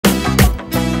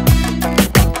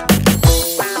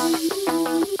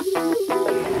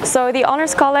So the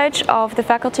Honors College of the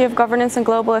Faculty of Governance and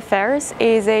Global Affairs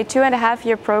is a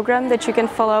 2.5-year program that you can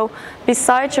follow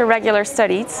besides your regular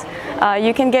studies.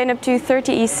 You can gain up to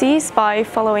 30 ECs by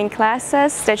following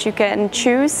classes that you can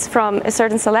choose from a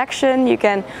certain selection. You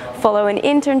can follow an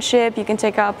internship, you can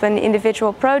take up an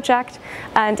individual project,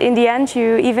 and in the end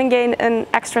you even gain an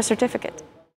extra certificate.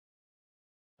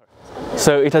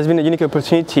 So it has been a unique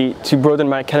opportunity to broaden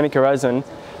my academic horizon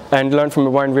and learn from a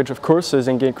wide range of courses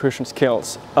and gain crucial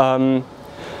skills.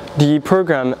 The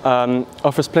program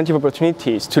offers plenty of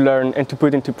opportunities to learn and to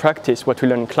put into practice what we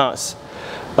learn in class.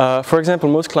 For example,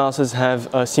 most classes have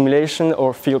simulation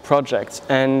or field projects,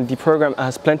 and the program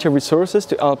has plenty of resources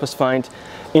to help us find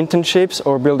internships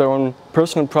or build our own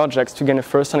personal projects to gain a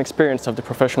first-hand experience of the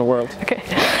professional world. Okay.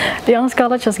 The Honors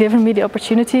College has given me the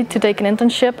opportunity to take an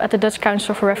internship at the Dutch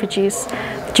Council for Refugees.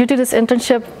 Due to this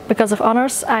internship, because of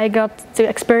honors, I got to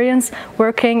experience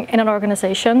working in an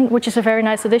organization, which is a very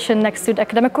nice addition next to the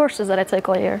academic courses that I take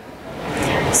all year.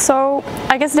 So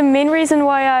I guess the main reason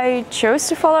why I chose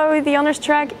to follow the honors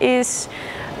track is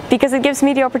because it gives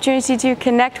me the opportunity to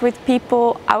connect with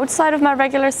people outside of my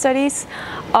regular studies.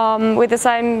 With this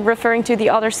I'm referring to the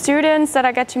other students that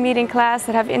I get to meet in class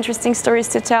that have interesting stories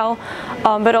to tell,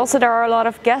 but also there are a lot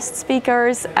of guest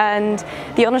speakers, and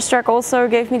the honors track also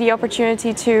gave me the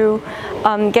opportunity to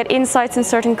get insights in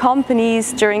certain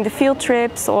companies during the field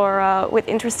trips or with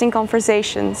interesting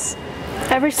conversations.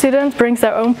 Every student brings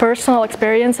their own personal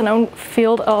experience and own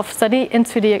field of study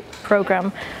into the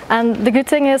program. And the good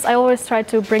thing is I always try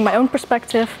to bring my own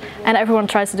perspective, and everyone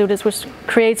tries to do this, which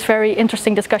creates very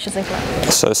interesting discussions in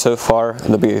class. So far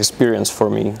the big experience for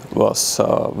me was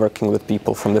working with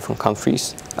people from different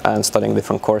countries and studying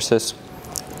different courses.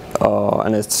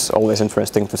 And it's always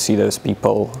interesting to see those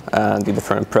people and the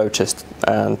different approaches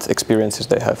and experiences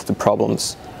they have to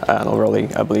problems. And overall,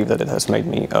 I believe that it has made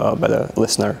me a better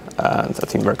listener and a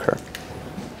team worker.